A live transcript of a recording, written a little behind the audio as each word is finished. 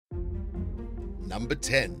Number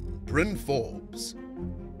 10. Bryn Forbes.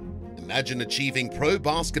 Imagine achieving pro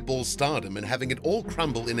basketball stardom and having it all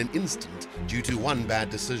crumble in an instant due to one bad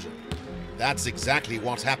decision. That's exactly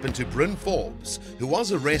what happened to Bryn Forbes, who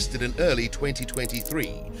was arrested in early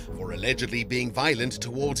 2023 for allegedly being violent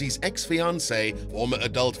towards his ex-fiancée, former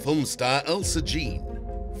adult film star Elsa Jean.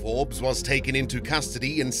 Forbes was taken into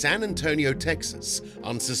custody in San Antonio, Texas,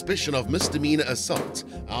 on suspicion of misdemeanor assault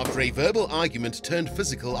after a verbal argument turned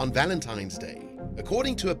physical on Valentine's Day.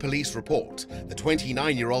 According to a police report, the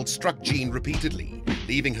 29-year-old struck Jean repeatedly,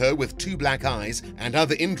 leaving her with 2 black eyes and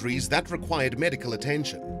other injuries that required medical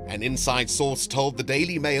attention. An inside source told the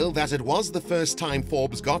Daily Mail that it was the first time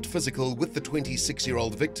Forbes got physical with the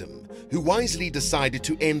 26-year-old victim, who wisely decided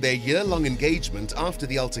to end their year-long engagement after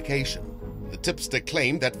the altercation. The tipster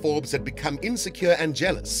claimed that Forbes had become insecure and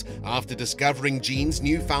jealous after discovering Jean's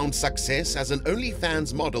newfound success as an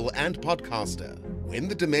OnlyFans model and podcaster. When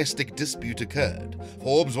the domestic dispute occurred,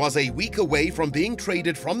 Forbes was a week away from being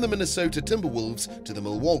traded from the Minnesota Timberwolves to the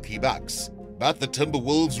Milwaukee Bucks. But the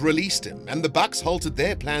Timberwolves released him, and the Bucks halted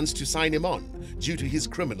their plans to sign him on due to his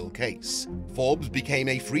criminal case. Forbes became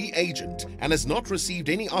a free agent and has not received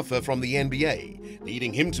any offer from the NBA,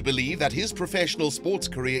 leading him to believe that his professional sports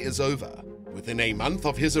career is over. Within a month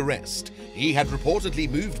of his arrest, he had reportedly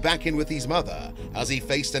moved back in with his mother as he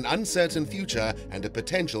faced an uncertain future and a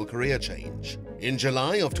potential career change. In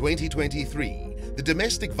July of 2023, the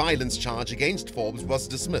domestic violence charge against Forbes was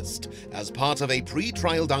dismissed as part of a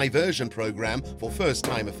pre-trial diversion program for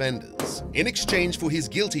first-time offenders. In exchange for his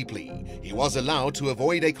guilty plea, he was allowed to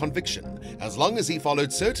avoid a conviction as long as he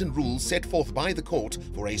followed certain rules set forth by the court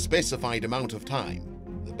for a specified amount of time.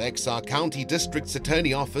 The Bexar County District's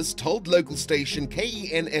Attorney Office told local station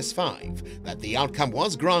KENS5 that the outcome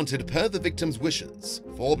was granted per the victim's wishes.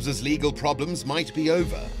 Forbes' legal problems might be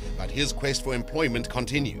over, but his quest for employment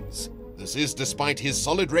continues. This is despite his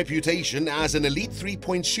solid reputation as an elite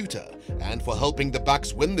three-point shooter and for helping the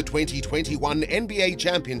Bucks win the 2021 NBA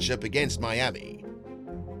championship against Miami.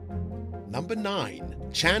 Number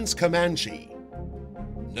 9. Chance Comanche.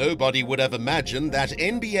 Nobody would have imagined that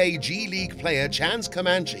NBA G League player Chance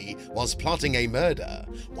Comanche was plotting a murder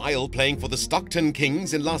while playing for the Stockton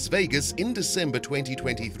Kings in Las Vegas in December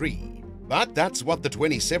 2023. But that's what the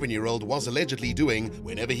 27-year-old was allegedly doing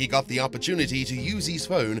whenever he got the opportunity to use his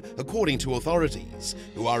phone, according to authorities,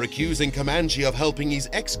 who are accusing Comanche of helping his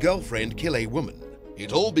ex-girlfriend kill a woman.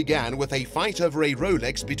 It all began with a fight over a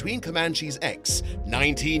Rolex between Comanche's ex,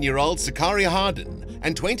 19-year-old Sakaria Hardin,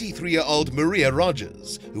 and 23-year-old Maria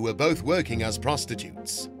Rogers, who were both working as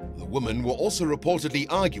prostitutes. The women were also reportedly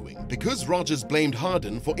arguing because Rogers blamed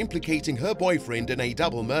Hardin for implicating her boyfriend in a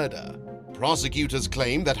double murder. Prosecutors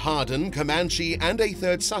claim that Hardin, Comanche, and a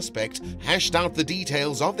third suspect hashed out the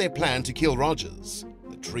details of their plan to kill Rogers.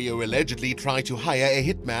 The trio allegedly tried to hire a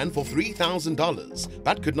hitman for $3,000,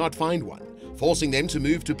 but could not find one, forcing them to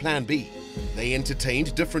move to Plan B. They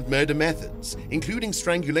entertained different murder methods, including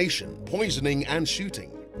strangulation, poisoning, and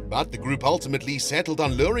shooting. But the group ultimately settled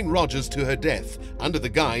on luring Rogers to her death under the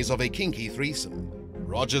guise of a kinky threesome.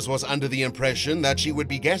 Rogers was under the impression that she would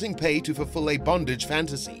be getting paid to fulfill a bondage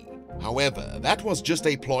fantasy. However, that was just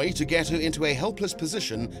a ploy to get her into a helpless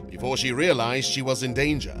position before she realized she was in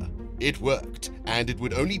danger. It worked, and it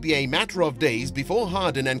would only be a matter of days before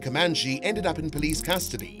Hardin and Comanche ended up in police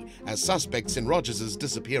custody as suspects in Rogers'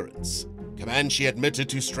 disappearance. Comanche admitted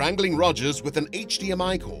to strangling Rogers with an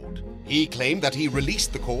HDMI cord. He claimed that he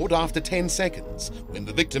released the cord after 10 seconds, when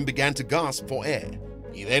the victim began to gasp for air.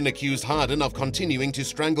 He then accused Hardin of continuing to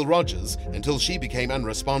strangle Rogers until she became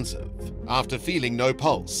unresponsive. After feeling no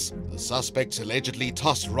pulse, the suspects allegedly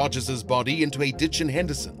tossed Rogers' body into a ditch in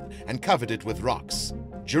Henderson and covered it with rocks.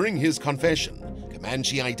 During his confession,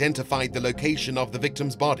 Comanche identified the location of the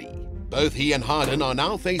victim's body. Both he and Hardin are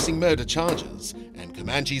now facing murder charges, and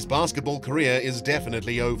Comanche's basketball career is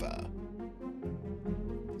definitely over.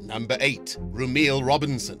 Number 8. Rumeal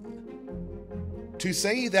Robinson. To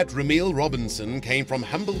say that Rumeal Robinson came from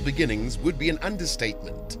humble beginnings would be an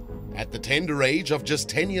understatement. At the tender age of just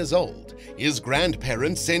 10 years old, his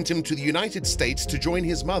grandparents sent him to the United States to join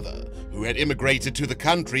his mother, who had immigrated to the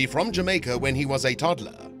country from Jamaica when he was a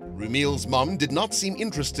toddler. Rumeal's mom did not seem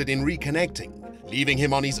interested in reconnecting, leaving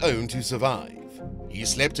him on his own to survive. He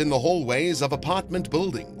slept in the hallways of apartment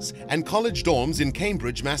buildings and college dorms in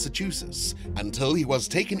Cambridge, Massachusetts, until he was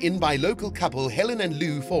taken in by local couple Helen and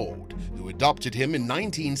Lou Ford, who adopted him in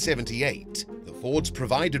 1978. The Fords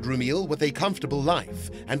provided Rumeal with a comfortable life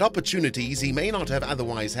and opportunities he may not have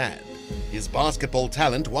otherwise had. His basketball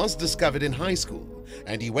talent was discovered in high school,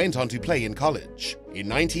 and he went on to play in college. In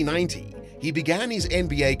 1990, he began his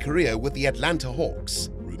NBA career with the Atlanta Hawks.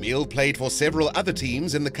 Rumiel played for several other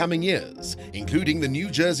teams in the coming years, including the New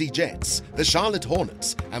Jersey Jets, the Charlotte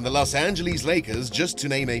Hornets, and the Los Angeles Lakers, just to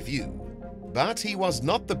name a few. But he was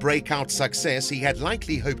not the breakout success he had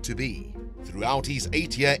likely hoped to be. Throughout his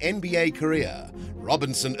 8-year NBA career,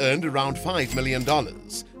 Robinson earned around $5 million,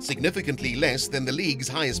 significantly less than the league's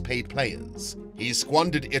highest-paid players. He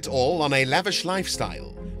squandered it all on a lavish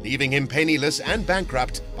lifestyle, leaving him penniless and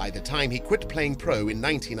bankrupt by the time he quit playing pro in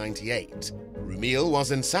 1998. Rumiel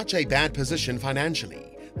was in such a bad position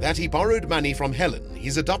financially that he borrowed money from Helen,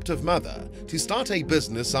 his adoptive mother, to start a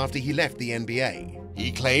business after he left the NBA.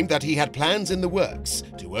 He claimed that he had plans in the works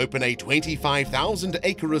to open a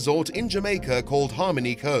 25,000-acre resort in Jamaica called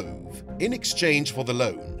Harmony Cove. In exchange for the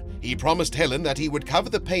loan, he promised Helen that he would cover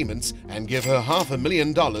the payments and give her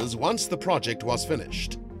 $500,000 once the project was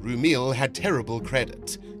finished. Rumiel had terrible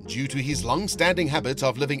credit due to his long-standing habit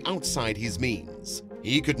of living outside his means.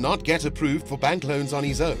 He could not get approved for bank loans on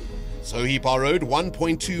his own, so he borrowed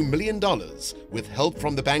 $1.2 million with help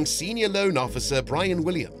from the bank's senior loan officer Brian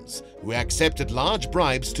Williams, who accepted large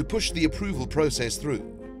bribes to push the approval process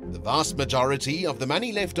through. The vast majority of the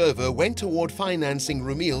money left over went toward financing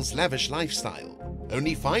Rumiel's lavish lifestyle.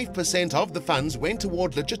 Only 5% of the funds went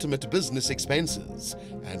toward legitimate business expenses,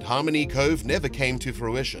 and Harmony Cove never came to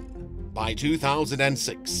fruition. By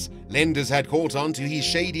 2006, lenders had caught on to his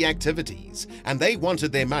shady activities, and they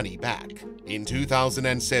wanted their money back. In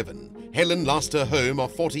 2007, Helen lost her home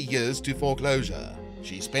of 40 years to foreclosure.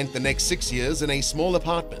 She spent the next 6 years in a small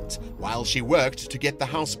apartment while she worked to get the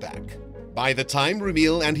house back. By the time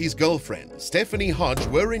Rumiel and his girlfriend, Stephanie Hodge,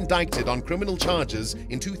 were indicted on criminal charges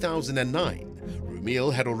in 2009,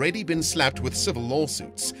 Rumiel had already been slapped with civil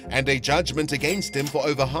lawsuits and a judgment against him for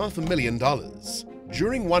over $500,000.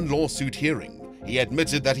 During one lawsuit hearing, he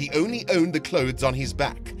admitted that he only owned the clothes on his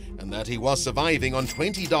back and that he was surviving on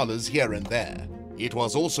 $20 here and there. It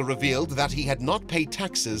was also revealed that he had not paid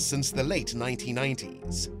taxes since the late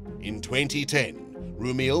 1990s. In 2010,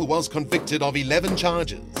 Rumiel was convicted of 11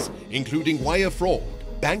 charges, including wire fraud,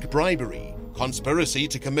 bank bribery, conspiracy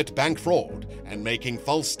to commit bank fraud, and making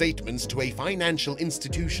false statements to a financial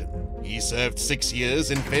institution. He served 6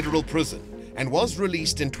 years in federal prison and was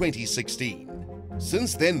released in 2016.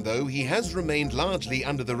 Since then, though, he has remained largely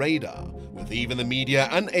under the radar, with even the media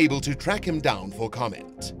unable to track him down for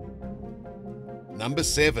comment. Number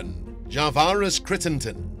 7. Javaris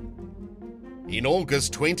Crittenton. In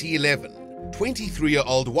August 2011,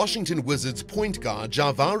 23-year-old Washington Wizards point guard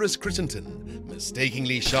Javaris Crittenton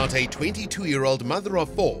mistakenly shot a 22-year-old mother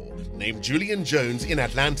of 4 named Julian Jones in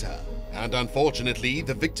Atlanta, and unfortunately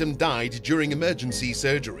the victim died during emergency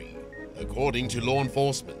surgery. According to law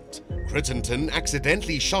enforcement, Crittenton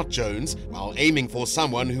accidentally shot Jones while aiming for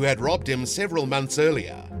someone who had robbed him several months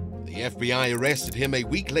earlier. The FBI arrested him a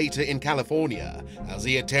week later in California as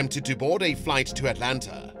he attempted to board a flight to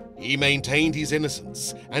Atlanta. He maintained his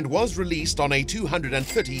innocence and was released on a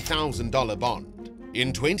 $230,000 bond.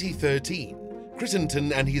 In 2013,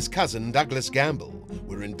 Crittenton and his cousin Douglas Gamble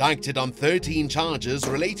were indicted on 13 charges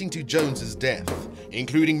relating to Jones's death,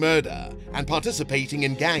 including murder and participating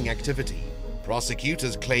in gang activity.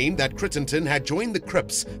 Prosecutors claimed that Crittenton had joined the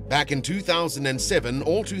Crips back in 2007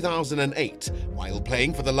 or 2008 while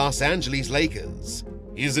playing for the Los Angeles Lakers.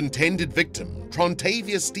 His intended victim,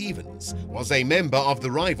 Trontavious Stevens, was a member of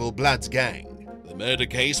the rival Bloods gang. The murder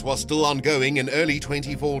case was still ongoing in early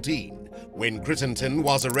 2014 when Crittenton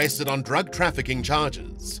was arrested on drug trafficking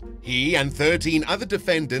charges. He and 13 other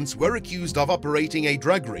defendants were accused of operating a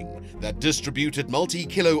drug ring that distributed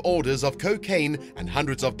multi-kilo orders of cocaine and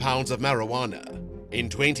hundreds of pounds of marijuana. In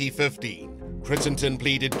 2015, Crittenton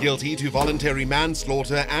pleaded guilty to voluntary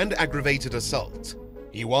manslaughter and aggravated assault.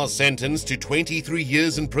 He was sentenced to 23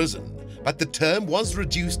 years in prison, but the term was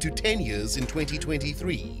reduced to 10 years in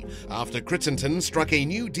 2023 after Crittenton struck a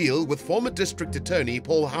new deal with former District Attorney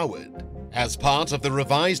Paul Howard. As part of the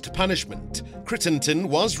revised punishment, Crittenton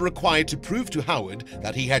was required to prove to Howard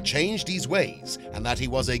that he had changed his ways and that he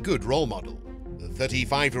was a good role model. The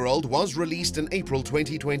 35-year-old was released in April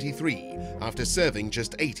 2023 after serving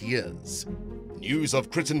just 8 years. News of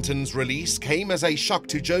Crittenton's release came as a shock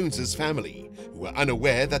to Jones's family, who were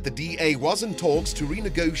unaware that the DA was in talks to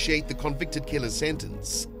renegotiate the convicted killer's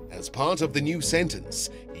sentence. As part of the new sentence,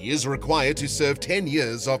 he is required to serve 10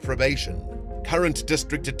 years of probation. Current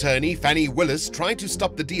District Attorney Fannie Willis tried to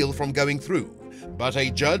stop the deal from going through, but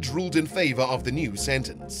a judge ruled in favor of the new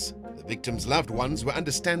sentence. The victim's loved ones were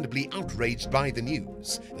understandably outraged by the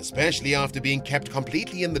news, especially after being kept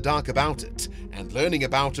completely in the dark about it and learning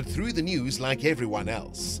about it through the news like everyone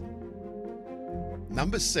else.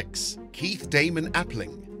 Number 6. Keith Damon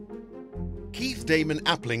Appling. Keith Damon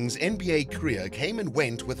Appling's NBA career came and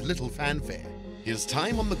went with little fanfare. His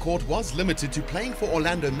time on the court was limited to playing for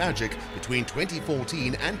Orlando Magic between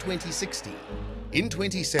 2014 and 2016. In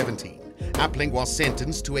 2017, Appling was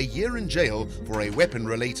sentenced to a year in jail for a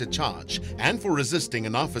weapon-related charge and for resisting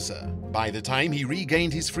an officer. By the time he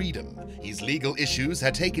regained his freedom, his legal issues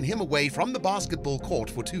had taken him away from the basketball court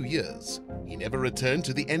for 2 years. He never returned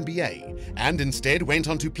to the NBA and instead went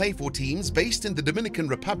on to play for teams based in the Dominican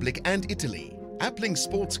Republic and Italy. Appling's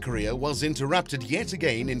sports career was interrupted yet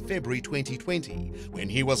again in February 2020 when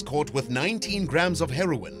he was caught with 19 grams of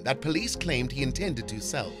heroin that police claimed he intended to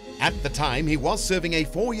sell. At the time, he was serving a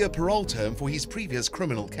 4-year parole term for his previous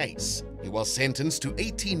criminal case. He was sentenced to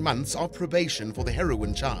 18 months of probation for the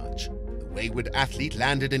heroin charge. The wayward athlete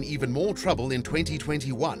landed in even more trouble in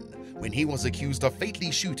 2021 when he was accused of fatally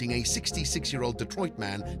shooting a 66-year-old Detroit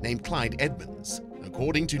man named Clyde Edmonds.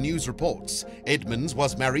 According to news reports, Edmonds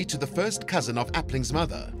was married to the first cousin of Appling's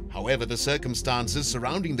mother. However, the circumstances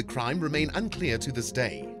surrounding the crime remain unclear to this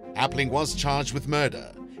day. Appling was charged with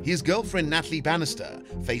murder. His girlfriend Natalie Bannister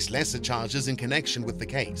faced lesser charges in connection with the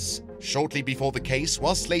case. Shortly before the case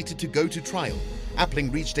was slated to go to trial,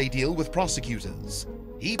 Appling reached a deal with prosecutors.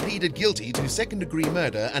 He pleaded guilty to second-degree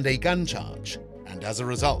murder and a gun charge, and as a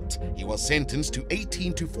result, he was sentenced to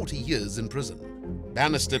 18 to 40 years in prison.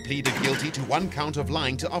 Bannister pleaded guilty to 1 count of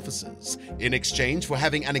lying to officers in exchange for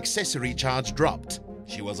having an accessory charge dropped.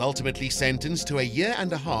 She was ultimately sentenced to a 1.5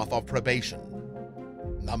 years of probation.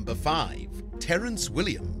 Number 5. Terrence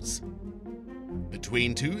Williams.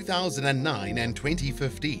 Between 2009 and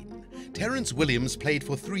 2015, Terrence Williams played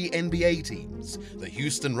for 3 NBA teams: the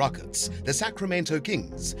Houston Rockets, the Sacramento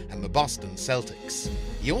Kings, and the Boston Celtics.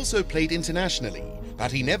 He also played internationally,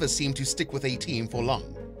 but he never seemed to stick with a team for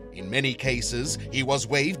long. In many cases, he was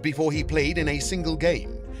waived before he played in a single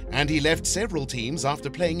game, and he left several teams after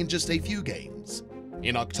playing in just a few games.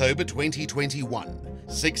 In October 2021,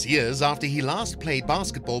 6 years after he last played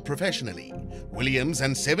basketball professionally, Williams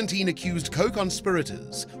and 17 accused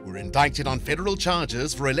co-conspirators were indicted on federal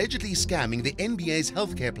charges for allegedly scamming the NBA's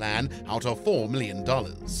healthcare plan out of $4 million.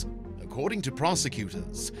 According to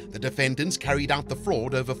prosecutors, the defendants carried out the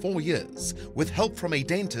fraud over 4 years with help from a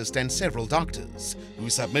dentist and several doctors who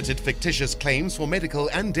submitted fictitious claims for medical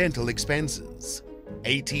and dental expenses.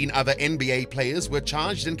 18 other NBA players were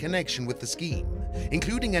charged in connection with the scheme,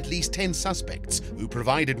 including at least 10 suspects who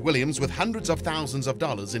provided Williams with hundreds of thousands of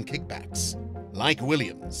dollars in kickbacks. Like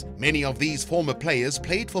Williams, many of these former players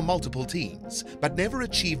played for multiple teams, but never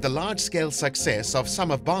achieved the large-scale success of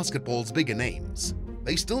some of basketball's bigger names.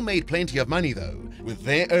 They still made plenty of money though, with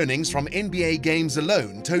their earnings from NBA games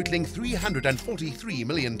alone totaling $343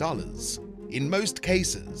 million. In most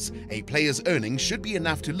cases, a player's earnings should be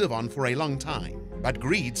enough to live on for a long time, but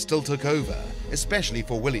greed still took over, especially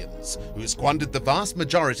for Williams, who squandered the vast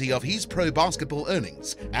majority of his pro basketball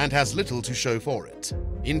earnings and has little to show for it.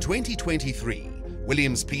 In 2023,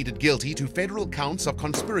 Williams pleaded guilty to federal counts of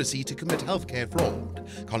conspiracy to commit healthcare fraud,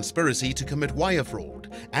 conspiracy to commit wire fraud,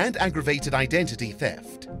 and aggravated identity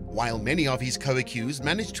theft. While many of his co-accused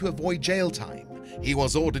managed to avoid jail time, he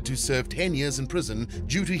was ordered to serve 10 years in prison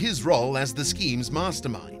due to his role as the scheme's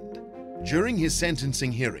mastermind. During his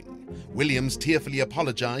sentencing hearing, Williams tearfully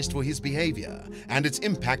apologized for his behavior and its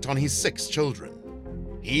impact on his 6 children.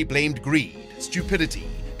 He blamed greed, stupidity,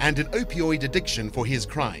 and an opioid addiction for his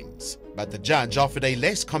crimes, but the judge offered a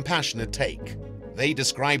less compassionate take. They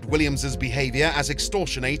described Williams's behavior as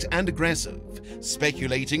extortionate and aggressive,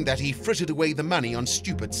 speculating that he frittered away the money on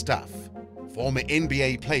stupid stuff. Former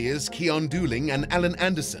NBA players Keon Dooling and Alan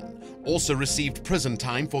Anderson also received prison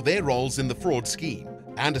time for their roles in the fraud scheme.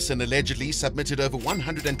 Anderson allegedly submitted over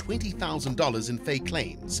 $120,000 in fake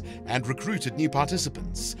claims and recruited new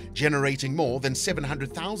participants, generating more than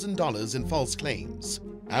 $700,000 in false claims.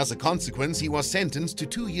 As a consequence, he was sentenced to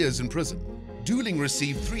 2 years in prison. Dooling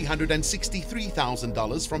received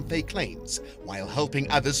 $363,000 from fake claims, while helping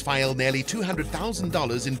others file nearly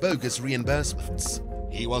 $200,000 in bogus reimbursements.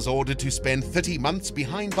 He was ordered to spend 30 months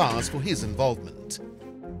behind bars for his involvement.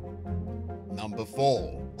 Number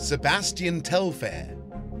 4. Sebastian Telfair.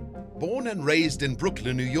 Born and raised in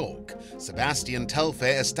Brooklyn, New York, Sebastian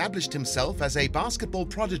Telfair established himself as a basketball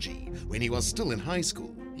prodigy when he was still in high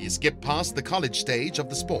school. He skipped past the college stage of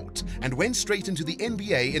the sport and went straight into the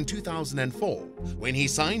NBA in 2004, when he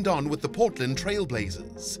signed on with the Portland Trail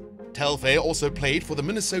Blazers. Telfair also played for the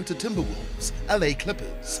Minnesota Timberwolves, LA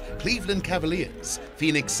Clippers, Cleveland Cavaliers,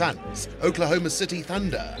 Phoenix Suns, Oklahoma City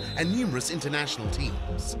Thunder, and numerous international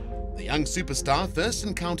teams. The young superstar first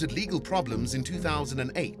encountered legal problems in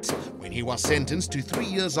 2008 when he was sentenced to 3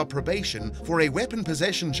 years of probation for a weapon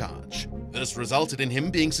possession charge. The This resulted in him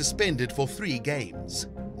being suspended for 3 games.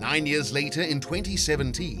 9 years later, in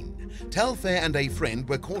 2017, Telfair and a friend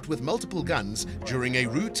were caught with multiple guns during a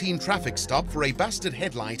routine traffic stop for a busted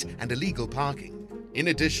headlight and illegal parking. In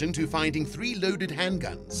addition to finding 3 loaded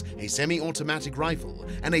handguns, a semi-automatic rifle,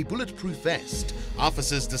 and a bulletproof vest,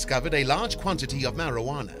 officers discovered a large quantity of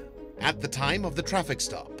marijuana. At the time of the traffic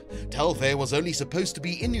stop, Telfair was only supposed to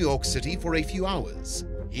be in New York City for a few hours.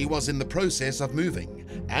 He was in the process of moving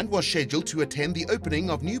and was scheduled to attend the opening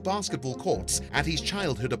of new basketball courts at his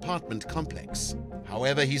childhood apartment complex.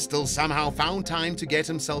 However, he still somehow found time to get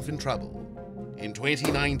himself in trouble. In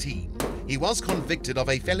 2019, he was convicted of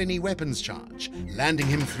a felony weapons charge, landing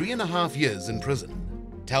him 3.5 years in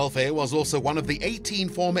prison. Telfair was also one of the 18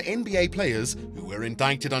 former NBA players who were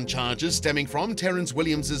indicted on charges stemming from Terrence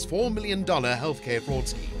Williams' $4 million healthcare fraud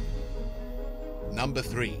scheme. Number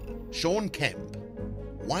 3. Shawn Kemp.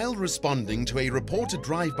 While responding to a reported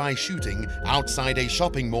drive-by shooting outside a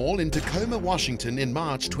shopping mall in Tacoma, Washington in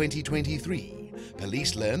March 2023,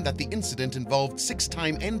 police learned that the incident involved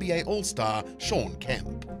 6-time NBA All-Star Shawn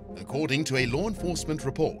Kemp. According to a law enforcement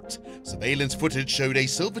report, surveillance footage showed a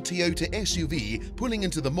silver Toyota SUV pulling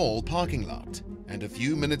into the mall parking lot, and a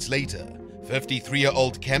few minutes later,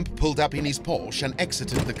 53-year-old Kemp pulled up in his Porsche and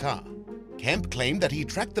exited the car. Kemp claimed that he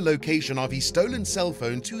tracked the location of his stolen cell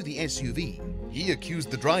phone to the SUV. He accused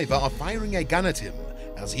the driver of firing a gun at him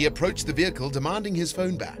as he approached the vehicle demanding his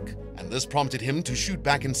phone back, and this prompted him to shoot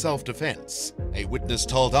back in self-defense. A witness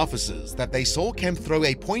told officers that they saw Kemp throw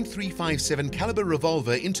a .357 caliber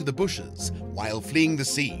revolver into the bushes while fleeing the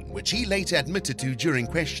scene, which he later admitted to during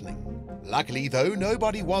questioning. Luckily, though,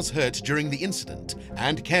 nobody was hurt during the incident,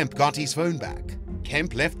 and Kemp got his phone back.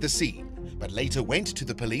 Kemp left the scene, but later went to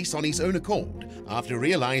the police on his own accord after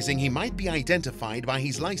realizing he might be identified by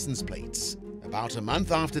his license plates. About a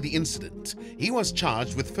month after the incident, he was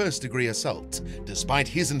charged with first-degree assault, despite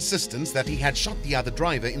his insistence that he had shot the other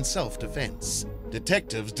driver in self-defense.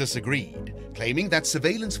 Detectives disagreed, claiming that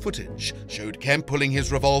surveillance footage showed Kemp pulling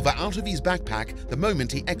his revolver out of his backpack the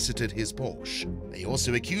moment he exited his Porsche. They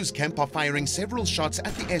also accused Kemp of firing several shots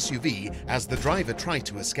at the SUV as the driver tried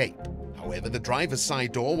to escape. However, the driver's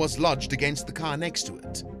side door was lodged against the car next to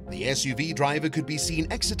it. The SUV driver could be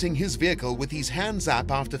seen exiting his vehicle with his hands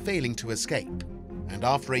up after failing to escape. And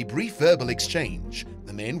after a brief verbal exchange,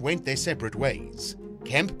 the men went their separate ways.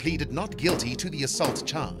 Kemp pleaded not guilty to the assault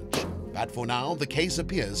charge, but for now the case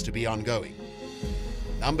appears to be ongoing.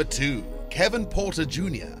 Number 2. Kevin Porter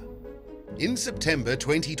Jr. In September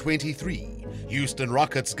 2023, Houston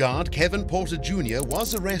Rockets guard Kevin Porter Jr.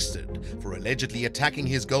 was arrested for allegedly attacking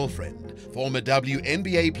his girlfriend, former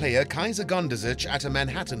WNBA player Kaiser Gondicic, at a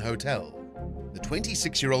Manhattan hotel. The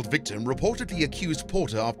 26-year-old victim reportedly accused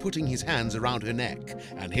Porter of putting his hands around her neck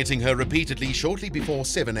and hitting her repeatedly shortly before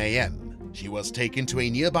 7 a.m. She was taken to a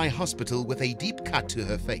nearby hospital with a deep cut to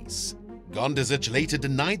her face. Gondicic later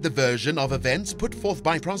denied the version of events put forth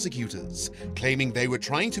by prosecutors, claiming they were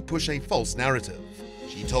trying to push a false narrative.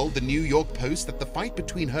 She told the New York Post that the fight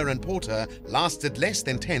between her and Porter lasted less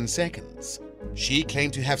than 10 seconds. She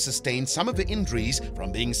claimed to have sustained some of her injuries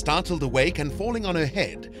from being startled awake and falling on her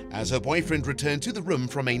head as her boyfriend returned to the room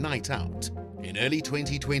from a night out. In early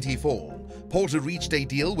 2024, Porter reached a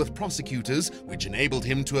deal with prosecutors which enabled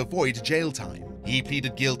him to avoid jail time. He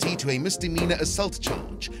pleaded guilty to a misdemeanor assault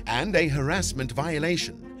charge and a harassment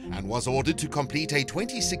violation and was ordered to complete a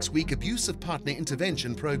 26-week abusive partner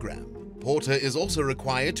intervention program. Porter is also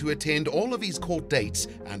required to attend all of his court dates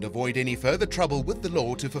and avoid any further trouble with the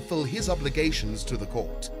law to fulfill his obligations to the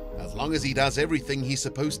court. As long as he does everything he's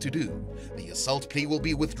supposed to do, the assault plea will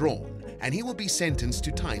be withdrawn and he will be sentenced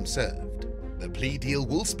to time served. The plea deal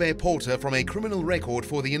will spare Porter from a criminal record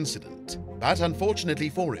for the incident, but unfortunately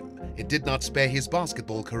for him, it did not spare his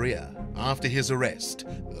basketball career. After his arrest,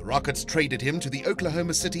 the Rockets traded him to the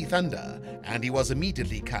Oklahoma City Thunder and he was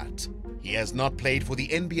immediately cut. He has not played for the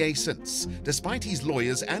NBA since, despite his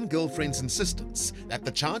lawyers' and girlfriend's insistence that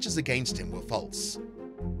the charges against him were false.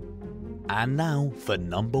 And now for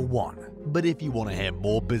number 1. But if you want to hear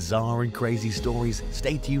more bizarre and crazy stories,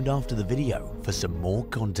 stay tuned after the video for some more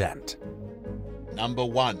content. Number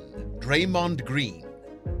 1. Draymond Green.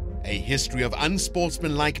 A history of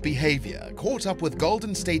unsportsmanlike behavior caught up with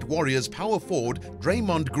Golden State Warriors power forward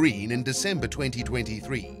Draymond Green in December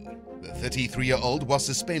 2023. The 33-year-old was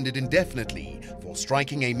suspended indefinitely for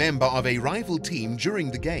striking a member of a rival team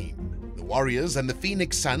during the game. The Warriors and the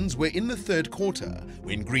Phoenix Suns were in the third quarter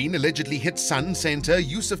when Green allegedly hit Sun center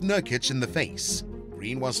Jusuf Nurkic in the face.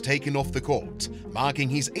 Green was taken off the court, marking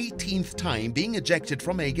his 18th time being ejected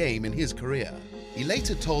from a game in his career. He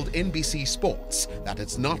later told NBC Sports that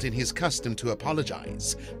it's not in his custom to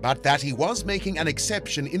apologize, but that he was making an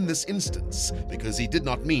exception in this instance because he did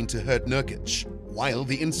not mean to hurt Nurkic. While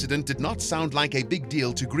the incident did not sound like a big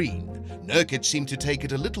deal to Green, Nurkic seemed to take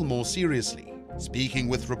it a little more seriously. Speaking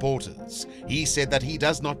with reporters, he said that he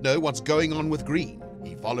does not know what's going on with Green.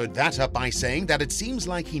 He followed that up by saying that it seems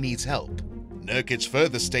like he needs help. Nurkic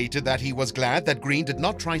further stated that he was glad that Green did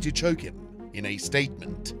not try to choke him. In a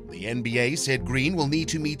statement, the NBA said Green will need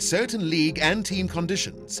to meet certain league and team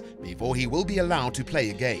conditions before he will be allowed to play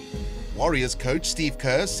a game. Warriors coach Steve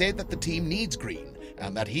Kerr said that the team needs Green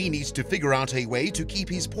and that he needs to figure out a way to keep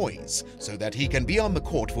his poise so that he can be on the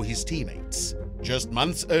court for his teammates. Just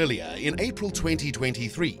months earlier, in April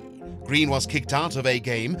 2023, Green was kicked out of a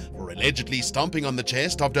game for allegedly stomping on the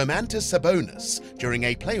chest of Domantas Sabonis during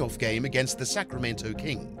a playoff game against the Sacramento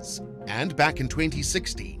Kings. And back in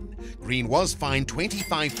 2016, Green was fined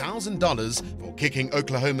 $25,000 for kicking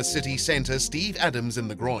Oklahoma City center Steve Adams in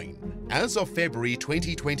the groin. As of February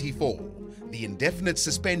 2024, the indefinite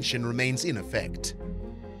suspension remains in effect.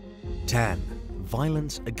 10.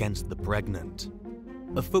 Violence against the pregnant.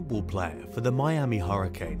 A football player for the Miami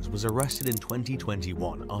Hurricanes was arrested in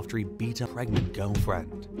 2021 after he beat a pregnant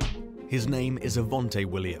girlfriend. His name is Avonte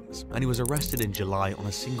Williams, and he was arrested in July on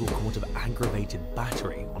a single count of aggravated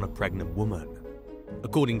battery on a pregnant woman.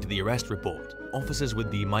 According to the arrest report, officers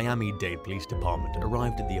with the Miami-Dade Police Department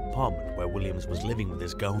arrived at the apartment where Williams was living with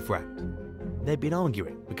his girlfriend. They'd been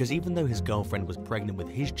arguing because even though his girlfriend was pregnant with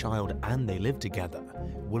his child and they lived together,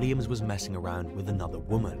 Williams was messing around with another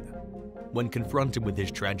woman. When confronted with his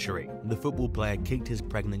treachery, the football player kicked his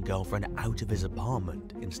pregnant girlfriend out of his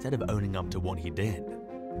apartment instead of owning up to what he did.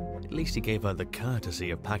 At least he gave her the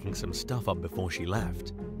courtesy of packing some stuff up before she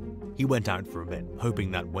left. He went out for a bit, hoping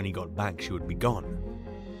that when he got back she would be gone.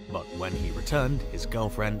 But when he returned, his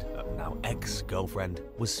girlfriend, now ex-girlfriend,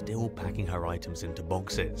 was still packing her items into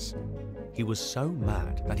boxes. He was so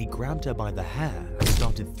mad that he grabbed her by the hair and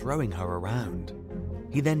started throwing her around.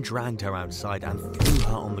 He then dragged her outside and threw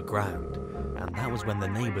her on the ground, and that was when the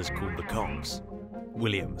neighbors called the cops.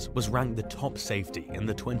 Williams was ranked the top safety in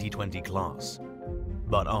the 2020 class.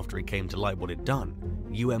 But after it came to light what he'd done,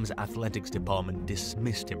 UM's athletics department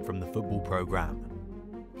dismissed him from the football program.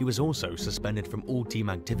 He was also suspended from all team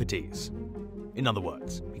activities. In other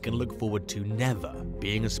words, he can look forward to never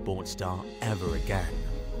being a sports star ever again.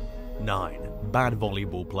 9. Bad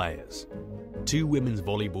volleyball players. 2 women's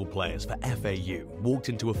volleyball players for FAU walked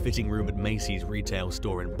into a fitting room at Macy's retail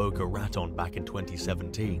store in Boca Raton back in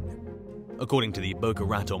 2017. According to the Boca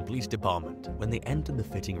Raton Police Department, when they entered the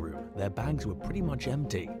fitting room, their bags were pretty much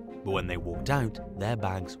empty, but when they walked out, their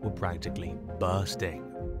bags were practically bursting.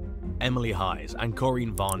 Emily Hayes and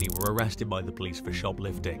Corinne Varney were arrested by the police for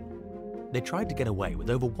shoplifting. They tried to get away with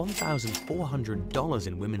over $1,400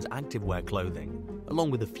 in women's activewear clothing,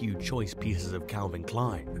 along with a few choice pieces of Calvin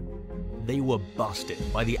Klein. They were busted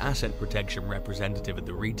by the asset protection representative at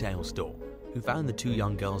the retail store, who found the 2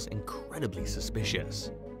 young girls incredibly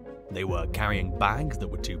suspicious. They were carrying bags that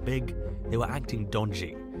were too big, they were acting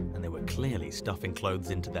dodgy, and they were clearly stuffing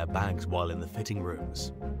clothes into their bags while in the fitting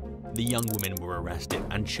rooms. The young women were arrested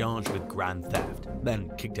and charged with grand theft, then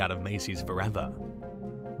kicked out of Macy's forever.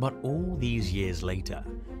 But all these years later,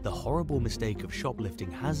 the horrible mistake of shoplifting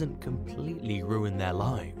hasn't completely ruined their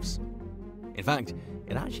lives. In fact,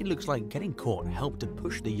 it actually looks like getting caught helped to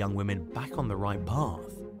push the young women back on the right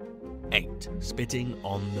path. 8. Spitting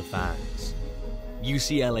on the fans.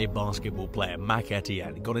 UCLA basketball player Mac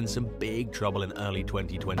Etienne got in some big trouble in early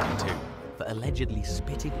 2022 for allegedly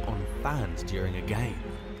spitting on fans during a game.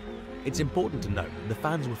 It's important to note the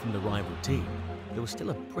fans were from the rival team. It was still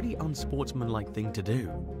a pretty unsportsmanlike thing to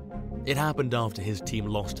do. It happened after his team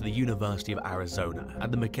lost to the University of Arizona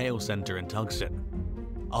at the McKale Center in Tucson.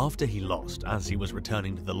 After he lost, as he was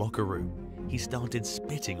returning to the locker room, he started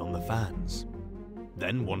spitting on the fans.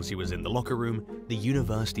 Then, once he was in the locker room, the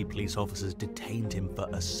university police officers detained him for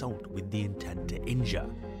assault with the intent to injure,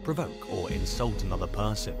 provoke, or insult another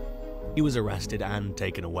person. He was arrested and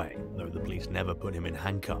taken away, though the police never put him in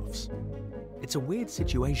handcuffs. It's a weird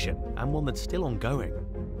situation, and one that's still ongoing.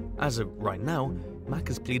 As of right now, Mac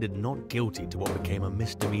has pleaded not guilty to what became a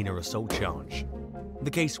misdemeanor assault charge.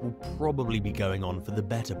 The case will probably be going on for the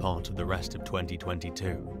better part of the rest of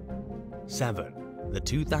 2022. 7. The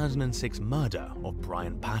 2006 murder of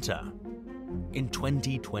Brian Patter. In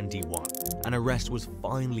 2021, an arrest was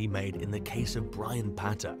finally made in the case of Brian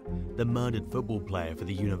Patter, the murdered football player for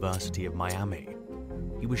the University of Miami.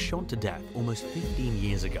 He was shot to death almost 15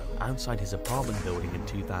 years ago outside his apartment building in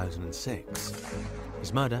 2006.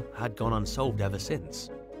 His murder had gone unsolved ever since.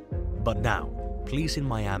 But now, police in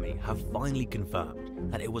Miami have finally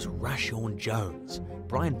confirmed that it was Rashawn Jones,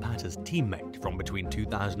 Brian Patter's teammate from between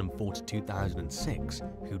 2004 to 2006,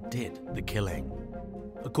 who did the killing.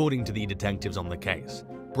 According to the detectives on the case,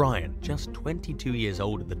 Brian, just 22 years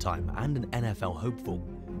old at the time and an NFL hopeful,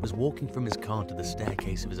 was walking from his car to the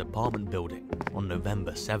staircase of his apartment building on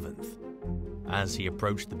November 7th. As he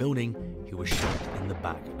approached the building, he was shot in the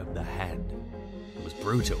back of the head. It was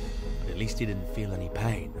brutal, but at least he didn't feel any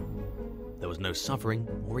pain. There was no suffering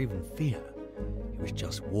or even fear. He was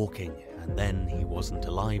just walking, and then he wasn't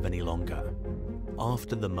alive any longer.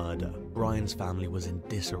 After the murder, Brian's family was in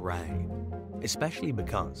disarray, especially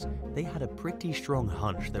because they had a pretty strong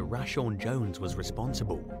hunch that Rashawn Jones was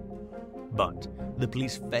responsible. But the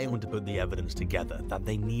police failed to put the evidence together that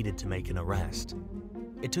they needed to make an arrest.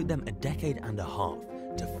 It took them a decade and a half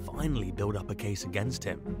to finally build up a case against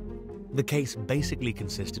him. The case basically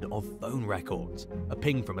consisted of phone records, a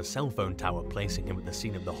ping from a cell phone tower placing him at the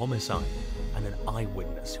scene of the homicide, and an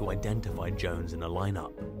eyewitness who identified Jones in a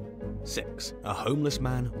lineup. 6. A homeless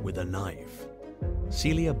man with a knife.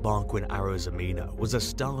 Celia Barquin Arozamena was a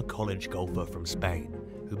star college golfer from Spain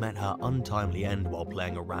who met her untimely end while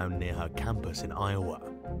playing around near her campus in Iowa.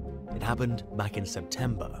 It happened back in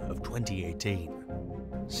September of 2018.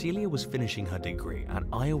 Celia was finishing her degree at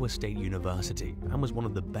Iowa State University and was one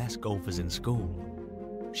of the best golfers in school.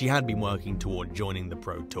 She had been working toward joining the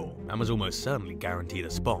Pro Tour and was almost certainly guaranteed a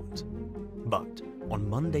spot. But on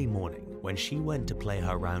Monday morning, when she went to play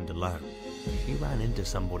her round alone, she ran into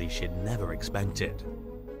somebody she'd never expected.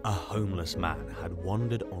 A homeless man had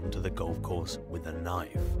wandered onto the golf course with a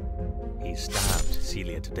knife. He stabbed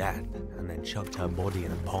Celia to death and then chucked her body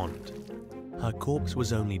in a pond. Her corpse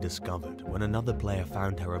was only discovered when another player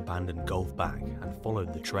found her abandoned golf bag and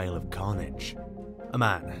followed the trail of carnage. A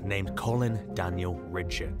man named Colin Daniel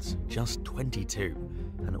Richards, just 22,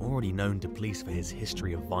 and already known to police for his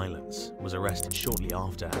history of violence, was arrested shortly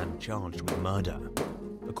after and charged with murder.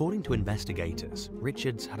 According to investigators,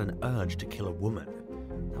 Richards had an urge to kill a woman.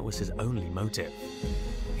 That was his only motive.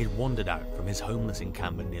 He'd wandered out from his homeless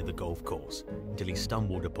encampment near the golf course until he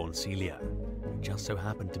stumbled upon Celia, who just so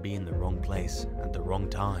happened to be in the wrong place at the wrong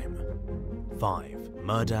time. 5.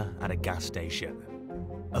 Murder at a gas station.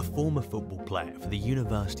 A former football player for the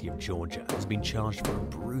University of Georgia has been charged for a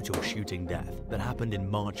brutal shooting death that happened in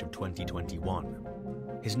March of 2021.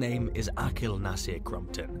 His name is Akil Nasir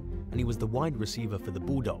Crumpton, and he was the wide receiver for the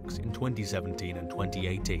Bulldogs in 2017 and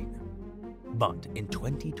 2018. But in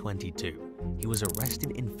 2022, he was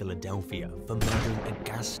arrested in Philadelphia for murdering a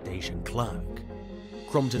gas station clerk.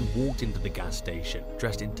 Crumpton walked into the gas station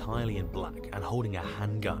dressed entirely in black and holding a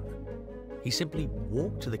handgun. He simply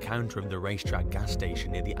walked to the counter of the racetrack gas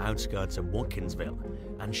station near the outskirts of Watkinsville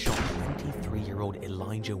and shot 23-year-old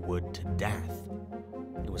Elijah Wood to death.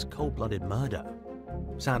 It was cold-blooded murder.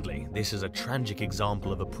 Sadly, this is a tragic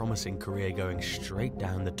example of a promising career going straight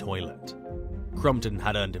down the toilet. Crumpton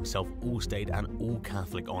had earned himself All-State and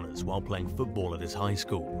All-Catholic honors while playing football at his high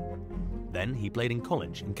school. Then he played in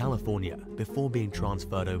college in California before being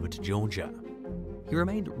transferred over to Georgia. He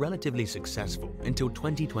remained relatively successful until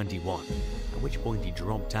 2021, at which point he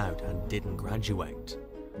dropped out and didn't graduate.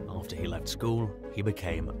 After he left school, he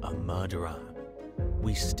became a murderer.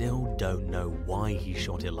 We still don't know why he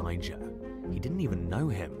shot Elijah. He didn't even know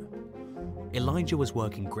him. Elijah was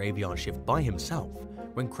working graveyard shift by himself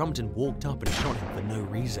when Crumpton walked up and shot him for no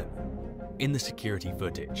reason. In the security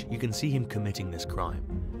footage, you can see him committing this crime,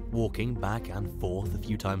 walking back and forth a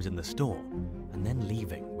few times in the store, and then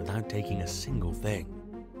leaving without taking a single thing.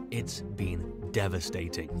 It's been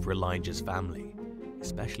devastating for Elijah's family,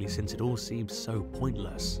 especially since it all seemed so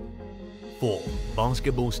pointless. 4.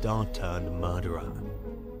 Basketball star turned murderer.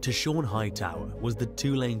 Tashawn Hightower was the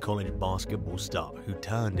Tulane College basketball star who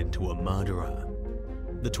turned into a murderer.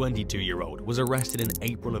 The 22-year-old was arrested in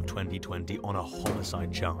April of 2020 on a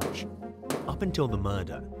homicide charge. Up until the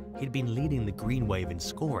murder, he'd been leading the Green Wave in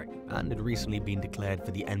scoring and had recently been declared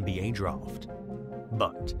for the NBA draft.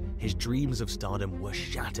 But his dreams of stardom were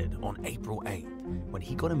shattered on April 8th when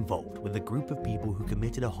he got involved with a group of people who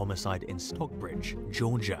committed a homicide in Stockbridge,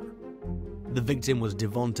 Georgia. The victim was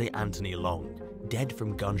Devontae Anthony Long, dead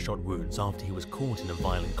from gunshot wounds after he was caught in a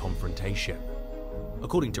violent confrontation.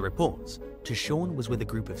 According to reports, Tashawn was with a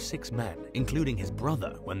group of 6 men, including his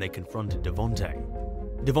brother, when they confronted Devontae.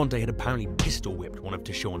 Devontae had apparently pistol-whipped one of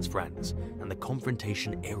Tashawn's friends, and the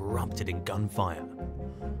confrontation erupted in gunfire.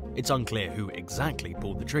 It's unclear who exactly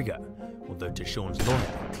pulled the trigger, although Tashawn's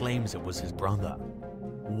lawyer claims it was his brother.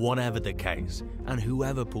 Whatever the case, and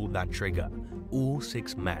whoever pulled that trigger, all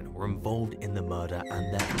 6 men were involved in the murder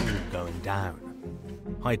and they're all going down.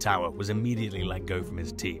 Hightower was immediately let go from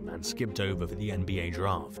his team and skipped over for the NBA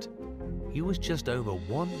draft. He was just over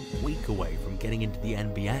 1 week away from getting into the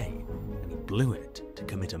NBA, and he blew it to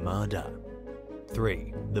commit a murder.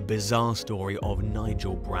 3. The bizarre story of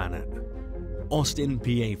Nigel Brannon. Austin,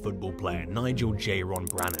 PA football player Nigel J. Ron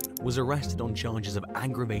Brannon was arrested on charges of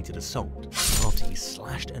aggravated assault after he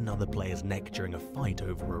slashed another player's neck during a fight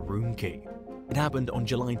over a room key. It happened on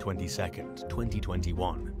July 22,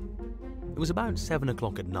 2021. It was about 7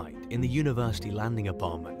 o'clock at night in the University Landing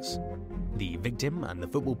Apartments. The victim and the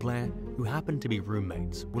football player, who happened to be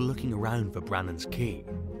roommates, were looking around for Brannon's key.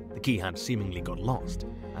 The key had seemingly got lost,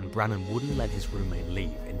 and Brannon wouldn't let his roommate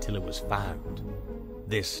leave until it was found.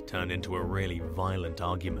 This turned into a really violent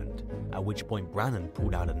argument, at which point Brannon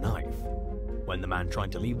pulled out a knife. When the man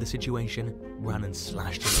tried to leave the situation, Brannon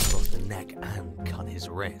slashed him across the neck and cut his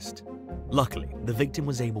wrist. Luckily, the victim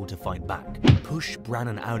was able to fight back, push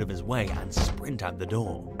Brannon out of his way and sprint out the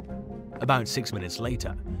door. About 6 minutes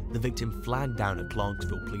later, the victim flagged down a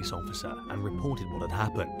Clarksville police officer and reported what had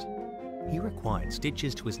happened. He required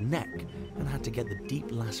stitches to his neck and had to get the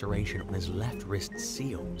deep laceration on his left wrist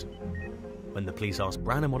sealed. When the police asked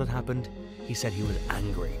Brannon what had happened, he said he was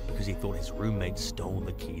angry because he thought his roommate stole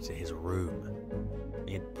the key to his room.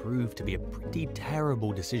 It proved to be a pretty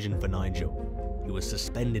terrible decision for Nigel. He was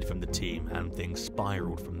suspended from the team and things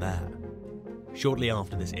spiraled from there. Shortly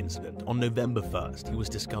after this incident, on November 1st, he was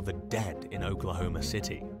discovered dead in Oklahoma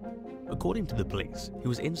City. According to the police, he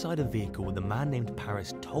was inside a vehicle with a man named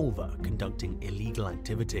Paris Tolver conducting illegal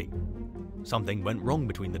activity. Something went wrong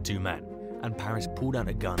between the two men, and Paris pulled out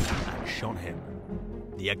a gun and shot him.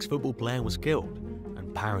 The ex-football player was killed,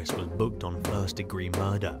 and Paris was booked on first-degree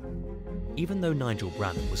murder. Even though Nigel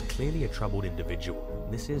Brannon was clearly a troubled individual,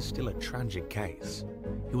 this is still a tragic case.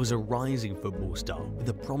 He was a rising football star with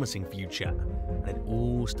a promising future, and it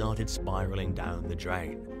all started spiraling down the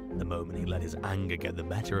drain the moment he let his anger get the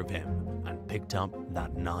better of him and picked up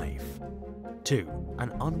that knife. 2.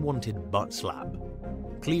 An unwanted butt slap.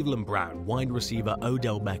 Cleveland Brown wide receiver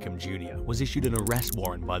Odell Beckham Jr. was issued an arrest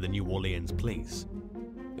warrant by the New Orleans police.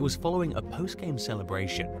 It was following a post-game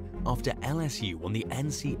celebration after LSU won the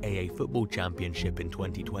NCAA football championship in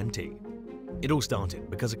 2020. It all started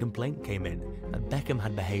because a complaint came in that Beckham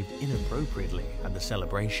had behaved inappropriately at the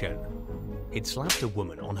celebration. He'd slapped a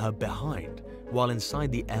woman on her behind while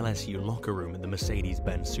inside the LSU locker room at the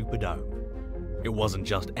Mercedes-Benz Superdome. It wasn't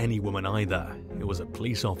just any woman either, it was a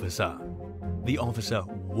police officer. The officer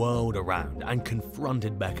whirled around and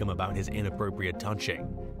confronted Beckham about his inappropriate touching,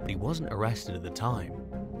 but he wasn't arrested at the time.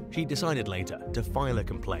 She decided later to file a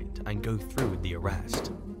complaint and go through with the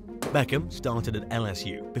arrest. Beckham started at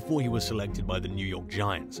LSU before he was selected by the New York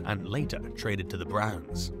Giants and later traded to the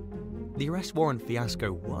Browns. The arrest warrant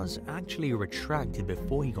fiasco was actually retracted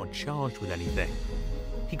before he got charged with anything.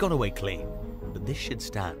 He got away clean, but this should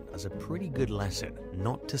stand as a pretty good lesson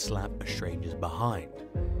not to slap a stranger's behind,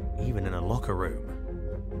 even in a locker room.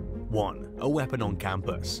 1. A weapon on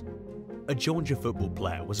campus. A Georgia football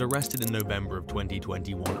player was arrested in November of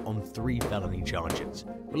 2021 on 3 felony charges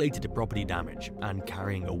related to property damage and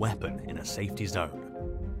carrying a weapon in a safety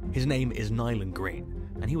zone. His name is Nyland Green,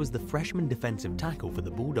 and he was the freshman defensive tackle for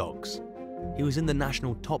the Bulldogs. He was in the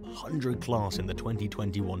national top 100 class in the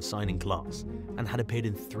 2021 signing class and had appeared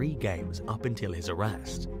in 3 games up until his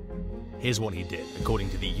arrest. Here's what he did, according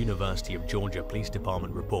to the University of Georgia Police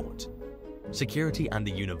Department report. Security and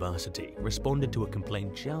the university responded to a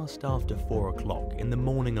complaint just after 4 o'clock in the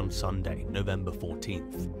morning on Sunday, November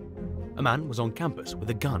 14th. A man was on campus with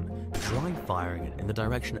a gun, dry firing it in the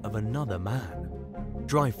direction of another man.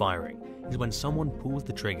 Dry firing is when someone pulls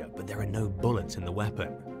the trigger but there are no bullets in the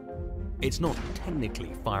weapon. It's not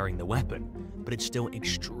technically firing the weapon, but it's still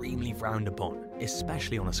extremely frowned upon,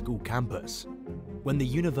 especially on a school campus. When the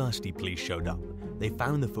university police showed up, they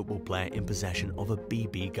found the football player in possession of a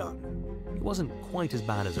BB gun. It wasn't quite as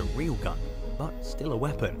bad as a real gun, but still a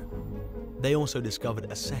weapon. They also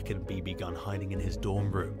discovered a second BB gun hiding in his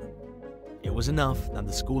dorm room. It was enough that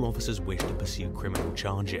the school officers wished to pursue criminal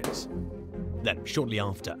charges. Then, shortly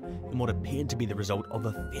after, in what appeared to be the result of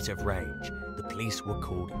a fit of rage, the police were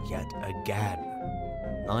called yet again.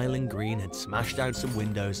 Nyland Green had smashed out some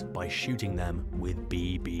windows by shooting them with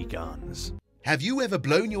BB guns. Have you ever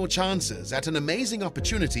blown your chances at an amazing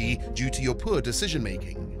opportunity due to your poor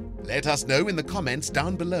decision-making? Let us know in the comments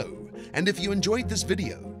down below. And if you enjoyed this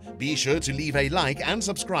video, be sure to leave a like and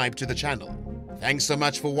subscribe to the channel. Thanks so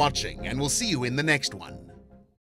much for watching, and we'll see you in the next one.